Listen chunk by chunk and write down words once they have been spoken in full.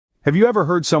Have you ever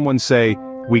heard someone say,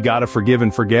 "We gotta forgive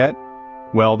and forget"?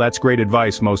 Well, that's great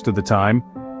advice most of the time.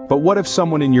 But what if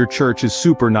someone in your church is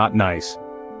super not nice?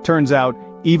 Turns out,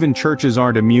 even churches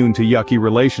aren't immune to yucky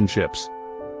relationships.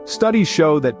 Studies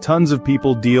show that tons of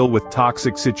people deal with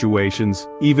toxic situations,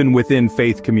 even within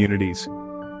faith communities.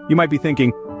 You might be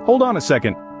thinking, hold on a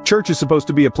second, church is supposed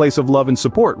to be a place of love and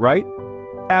support, right?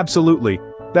 Absolutely.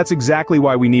 That's exactly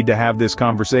why we need to have this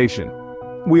conversation.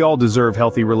 We all deserve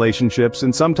healthy relationships,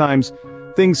 and sometimes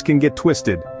things can get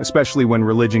twisted, especially when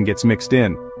religion gets mixed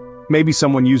in. Maybe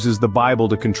someone uses the Bible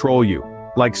to control you,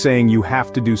 like saying you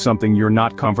have to do something you're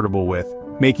not comfortable with,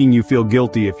 making you feel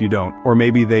guilty if you don't, or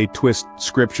maybe they twist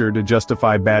scripture to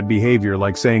justify bad behavior,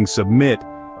 like saying submit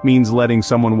means letting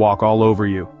someone walk all over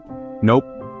you. Nope,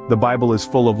 the Bible is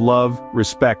full of love,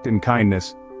 respect, and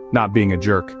kindness, not being a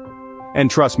jerk.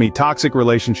 And trust me, toxic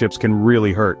relationships can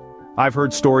really hurt. I've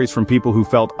heard stories from people who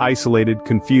felt isolated,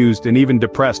 confused, and even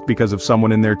depressed because of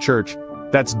someone in their church.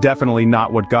 That's definitely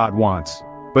not what God wants.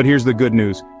 But here's the good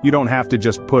news, you don't have to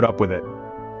just put up with it.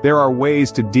 There are ways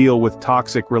to deal with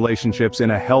toxic relationships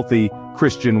in a healthy,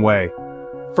 Christian way.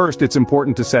 First, it's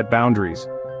important to set boundaries.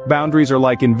 Boundaries are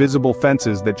like invisible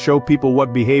fences that show people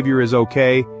what behavior is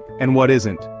okay and what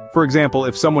isn't. For example,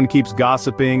 if someone keeps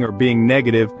gossiping or being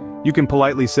negative, you can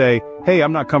politely say, "Hey,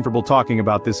 I'm not comfortable talking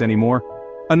about this anymore."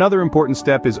 Another important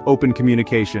step is open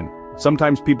communication.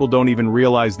 Sometimes people don't even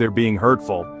realize they're being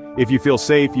hurtful. If you feel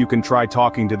safe, you can try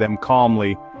talking to them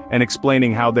calmly and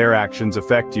explaining how their actions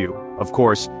affect you. Of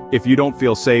course, if you don't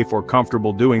feel safe or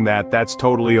comfortable doing that, that's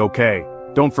totally okay.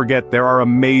 Don't forget, there are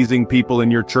amazing people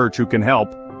in your church who can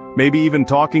help. Maybe even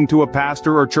talking to a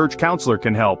pastor or church counselor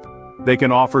can help. They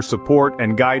can offer support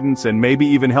and guidance and maybe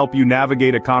even help you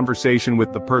navigate a conversation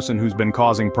with the person who's been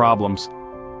causing problems.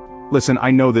 Listen,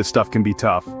 I know this stuff can be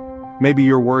tough. Maybe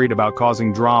you're worried about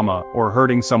causing drama or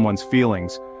hurting someone's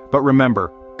feelings. But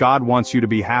remember, God wants you to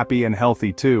be happy and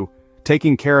healthy too.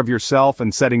 Taking care of yourself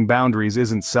and setting boundaries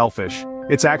isn't selfish.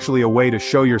 It's actually a way to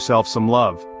show yourself some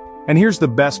love. And here's the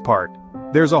best part.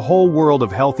 There's a whole world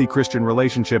of healthy Christian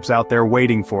relationships out there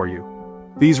waiting for you.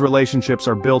 These relationships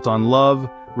are built on love,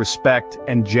 respect,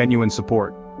 and genuine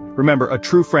support. Remember, a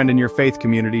true friend in your faith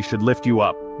community should lift you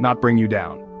up, not bring you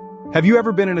down. Have you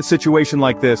ever been in a situation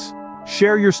like this?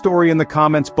 Share your story in the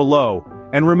comments below.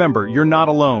 And remember, you're not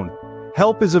alone.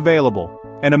 Help is available,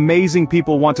 and amazing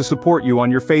people want to support you on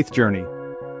your faith journey.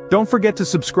 Don't forget to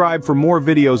subscribe for more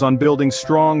videos on building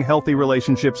strong, healthy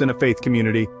relationships in a faith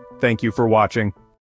community. Thank you for watching.